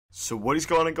So what is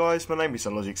going on, guys? My name is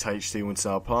iLogicsHD and it's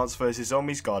our Plants vs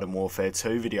Zombies Garden Warfare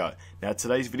 2 video. Now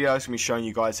today's video is going to be showing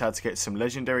you guys how to get some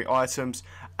legendary items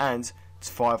and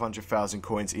 500,000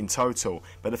 coins in total.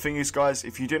 But the thing is, guys,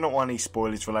 if you do not want any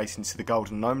spoilers relating to the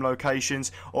golden gnome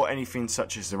locations or anything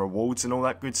such as the rewards and all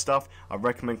that good stuff, I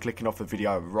recommend clicking off the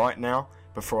video right now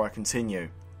before I continue.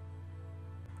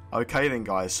 Okay then,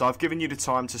 guys, so I've given you the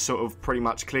time to sort of pretty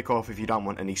much click off if you don't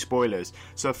want any spoilers.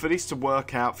 So for this to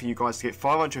work out, for you guys to get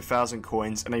 500,000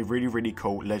 coins and a really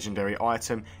cool legendary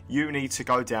item, you need to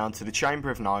go down to the Chamber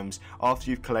of Gnomes after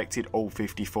you've collected all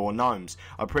 54 gnomes.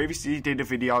 I previously did a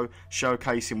video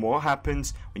showcasing what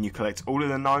happens when you collect all of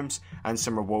the gnomes and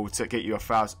some rewards that get you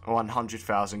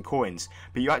 100,000 coins.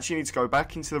 But you actually need to go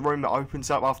back into the room that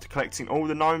opens up after collecting all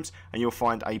the gnomes and you'll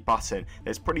find a button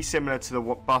that's pretty similar to the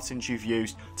buttons you've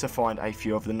used to find a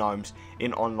few of the gnomes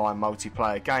in online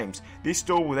multiplayer games. This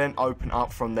door will then open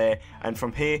up from there, and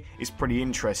from here is pretty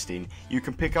interesting. You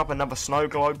can pick up another snow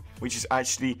globe which is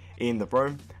actually in the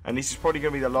room, and this is probably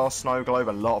going to be the last snow globe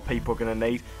a lot of people are going to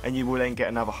need, and you will then get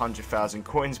another 100,000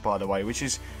 coins, by the way, which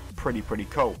is pretty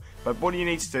cool. But what you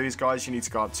need to do is, guys, you need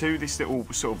to go up to this little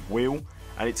sort of wheel,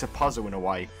 and it's a puzzle in a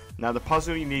way. Now the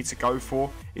puzzle you need to go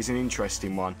for is an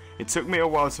interesting one. It took me a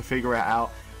while to figure it out,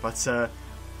 but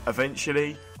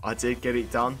eventually I did get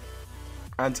it done,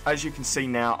 and as you can see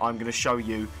now, I'm going to show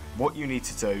you what you need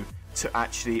to do to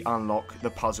actually unlock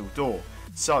the puzzle door.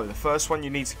 So the first one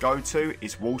you need to go to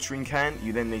is watering can.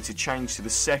 You then need to change to the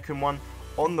second one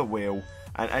on the wheel,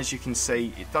 and as you can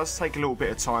see, it does take a little bit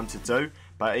of time to do,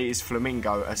 but it is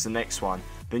flamingo as the next one.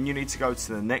 Then you need to go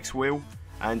to the next wheel,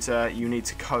 and you need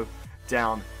to go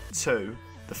down to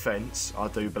the fence, I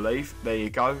do believe. There you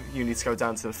go, you need to go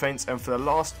down to the fence, and for the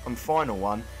last and final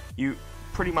one, you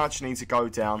pretty much need to go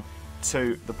down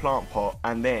to the plant pot,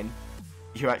 and then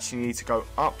you actually need to go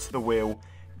up to the wheel,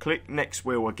 click next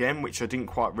wheel again, which I didn't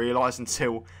quite realise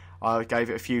until I gave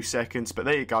it a few seconds, but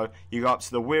there you go, you go up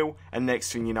to the wheel, and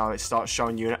next thing you know, it starts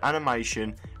showing you an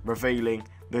animation revealing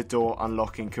the door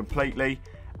unlocking completely,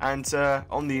 and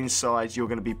on the inside you're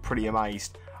going to be pretty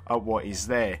amazed at what is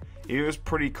there. It was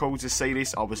pretty cool to see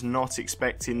this. I was not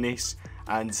expecting this,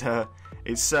 and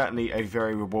it's certainly a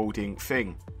very rewarding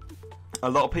thing. A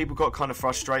lot of people got kind of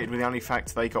frustrated with the only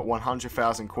fact they got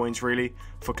 100,000 coins really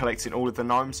for collecting all of the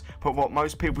gnomes, but what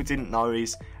most people didn't know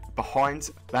is behind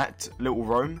that little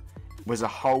room was a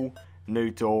whole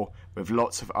new door with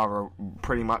lots of other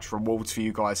pretty much rewards for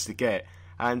you guys to get.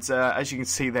 And as you can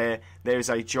see there is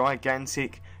a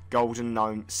gigantic golden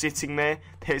gnome sitting there.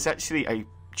 There's actually a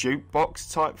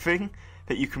jukebox type thing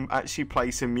that you can actually play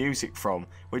some music from,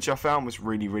 which I found was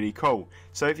really cool.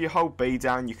 So if you hold B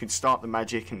down, you can start the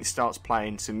magic and it starts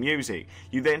playing some music.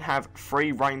 You then have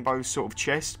 3 rainbow sort of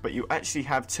chests, but you actually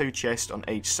have 2 chests on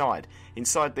each side.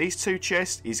 Inside these 2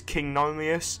 chests is King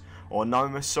Gnomius, or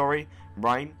Gnomus, sorry,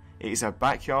 Rain. It is a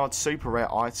backyard super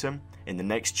rare item. In the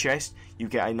next chest you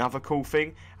get another cool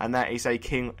thing, and that is a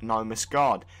King Gnomus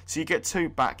Guard. So you get 2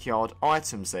 backyard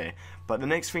items there. But the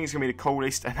next thing is going to be the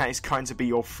coolest, and that is going to be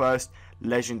your first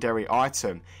legendary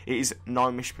item. It is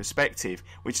Gnomish Perspective,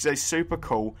 which is a super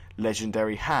cool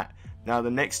legendary hat. Now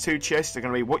the next 2 chests are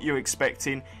going to be what you're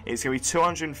expecting. It's going to be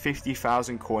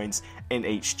 250,000 coins in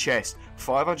each chest,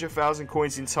 500,000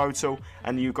 coins in total,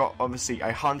 and you got obviously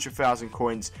 100,000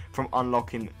 coins from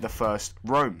unlocking the first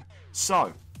room.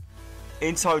 So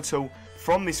in total,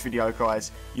 from this video,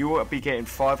 guys, you will be getting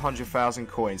 500,000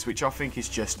 coins, which I think is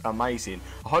just amazing.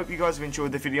 I hope you guys have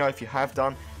enjoyed the video. If you have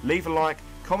done, leave a like,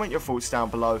 comment your thoughts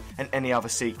down below, and any other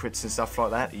secrets and stuff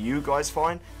like that you guys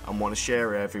find and want to share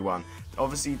with everyone.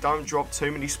 Obviously, don't drop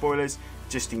too many spoilers,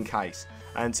 just in case.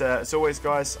 And as always,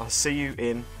 guys, I'll see you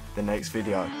in the next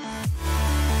video.